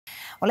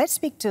Well, let's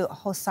speak to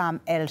Hosam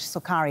El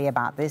Sokkari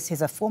about this.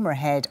 He's a former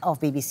head of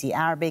BBC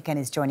Arabic and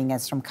is joining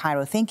us from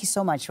Cairo. Thank you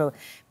so much for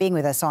being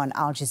with us on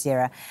Al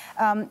Jazeera.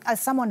 As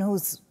someone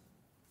who's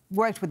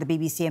worked with the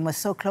BBC and was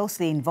so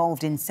closely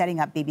involved in setting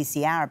up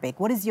BBC Arabic,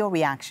 what is your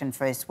reaction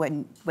first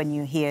when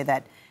you hear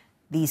that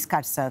these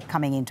cuts are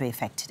coming into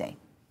effect today?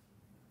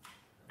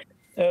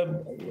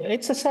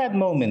 It's a sad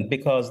moment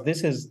because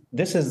this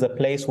is the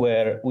place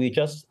where we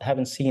just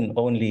haven't seen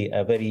only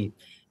a very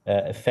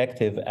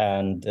effective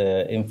and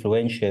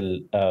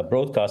influential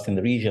broadcast in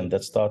the region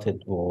that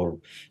started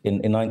in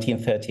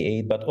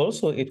 1938, but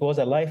also it was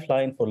a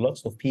lifeline for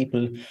lots of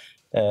people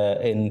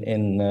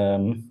in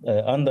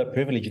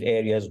underprivileged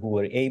areas who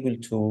were able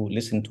to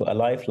listen to a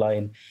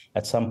lifeline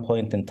at some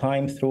point in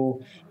time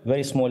through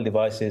very small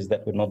devices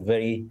that were not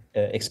very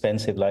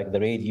expensive, like the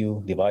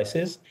radio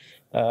devices.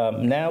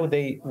 Now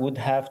they would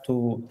have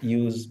to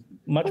use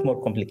much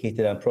more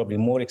complicated and probably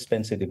more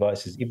expensive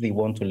devices if they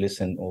want to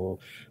listen or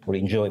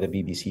enjoy the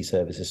BBC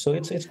services. So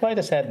it's quite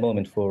a sad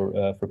moment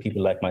for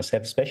people like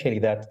myself, especially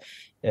that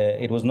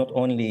it was not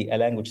only a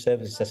language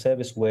service, it's a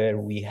service where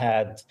we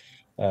had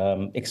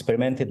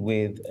experimented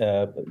with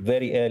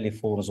very early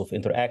forms of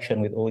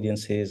interaction with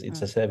audiences.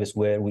 It's a service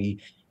where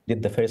we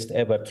did the first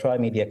ever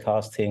tri-media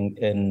casting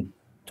in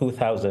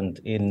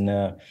 2000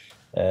 in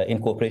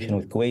cooperation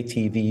with Kuwait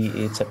TV.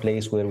 It's a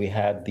place where we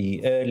had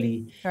the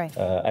early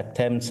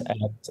attempts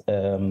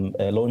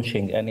at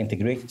launching an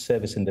integrated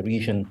service in the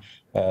region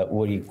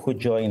where you could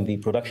join the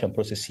production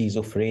processes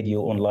of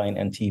radio, online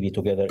and TV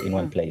together in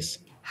one place.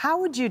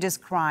 How would you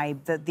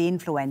describe the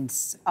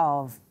influence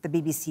of the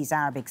BBC's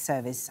Arabic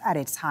service at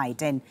its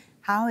height, and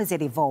how has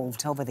it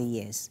evolved over the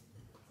years?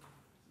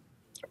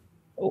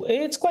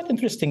 It's quite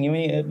interesting. You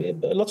mean,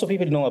 lots of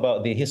people know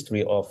about the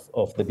history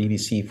of the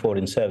BBC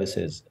foreign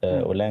services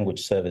or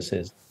language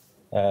services.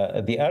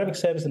 The Arabic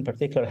service in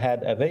particular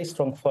had a very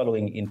strong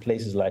following in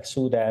places like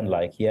Sudan,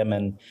 like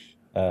Yemen,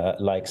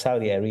 like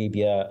Saudi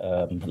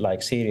Arabia,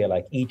 like Syria,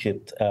 like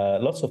Egypt.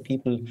 Lots of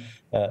people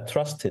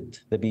trusted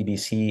the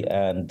BBC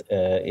and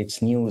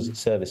its news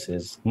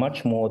services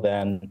much more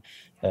than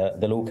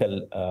the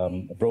local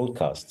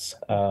broadcasts.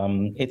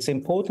 Its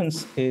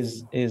importance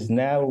is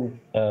now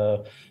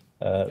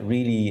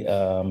really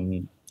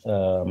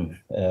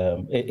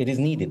it is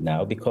needed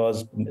now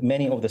because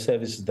many of the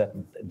services that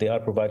they are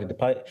provided,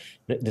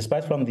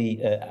 despite from the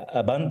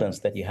abundance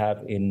that you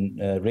have in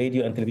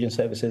radio and television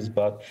services,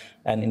 but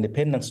an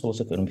independent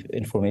source of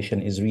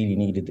information is really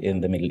needed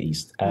in the Middle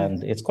East.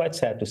 And it's quite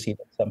sad to see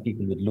that some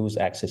people would lose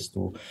access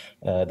to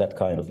that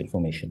kind of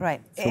information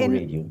through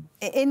radio.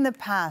 In the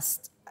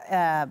past,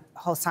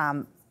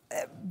 Hosam,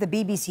 the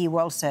BBC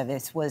World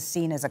Service was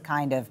seen as a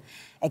kind of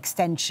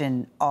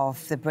extension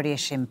of the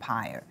British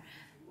Empire.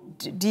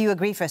 Do you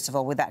agree, first of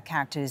all, with that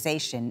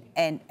characterization?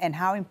 And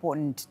how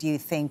important do you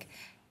think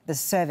the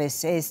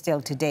service is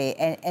still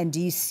today? And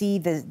do you see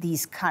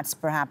these cuts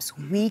perhaps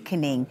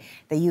weakening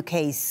the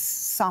UK's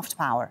soft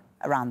power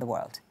around the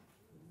world?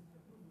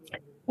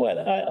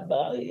 Well,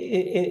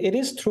 it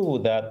is true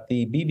that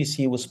the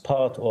BBC was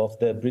part of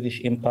the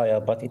British Empire,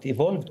 but it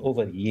evolved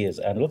over the years,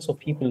 and lots of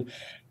people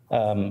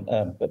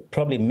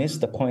probably miss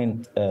the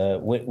point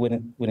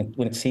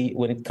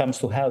when it comes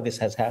to how this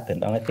has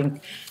happened. And I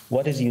think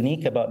what is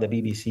unique about the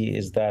BBC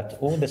is that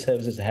all the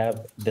services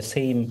have the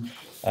same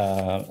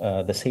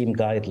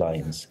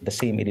guidelines, the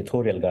same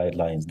editorial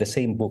guidelines, the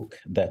same book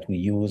that we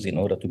use in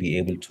order to be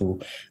able to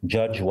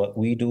judge what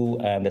we do,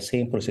 and the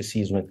same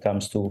processes when it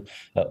comes to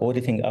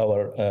auditing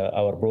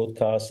our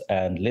broadcasts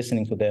and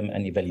listening to them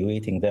and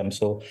evaluating them.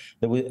 So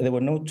there were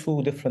no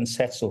two different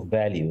sets of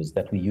values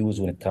that we use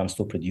when it comes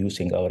to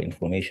producing our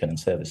information and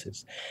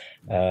services.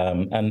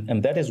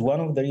 And that is one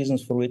of the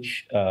reasons for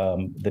which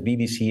the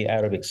BBC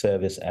Arabic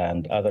service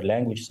and other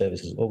language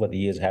services over the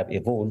years have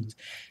evolved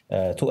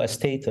to a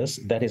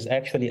status that is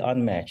actually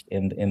unmatched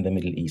in the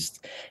Middle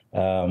East.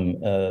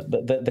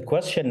 The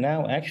question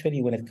now,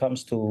 actually, when it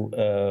comes to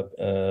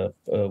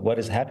what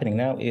is happening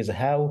now, is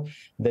how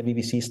the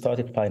BBC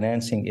started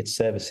financing its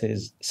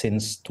services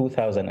since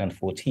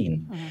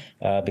 2014,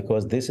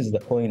 because this is the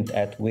point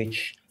at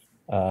which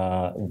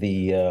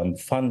the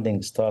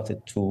funding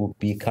started to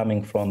be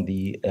coming from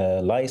the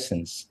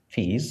license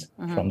fees,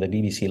 from the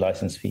BBC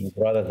license fees,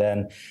 rather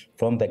than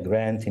from the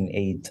grant in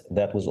aid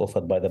that was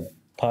offered by the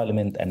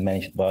Parliament and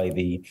managed by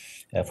the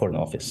Foreign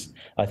Office.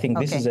 I think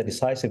this is a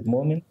decisive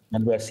moment,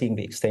 and we're seeing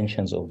the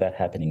extensions of that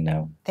happening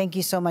now. Thank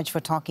you so much for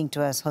talking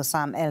to us,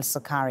 Hosam El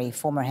Sokkari,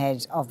 former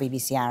head of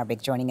BBC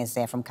Arabic, joining us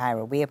there from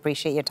Cairo. We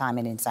appreciate your time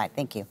and insight.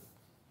 Thank you.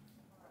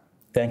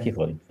 Thank you,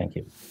 Holly. Thank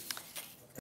you.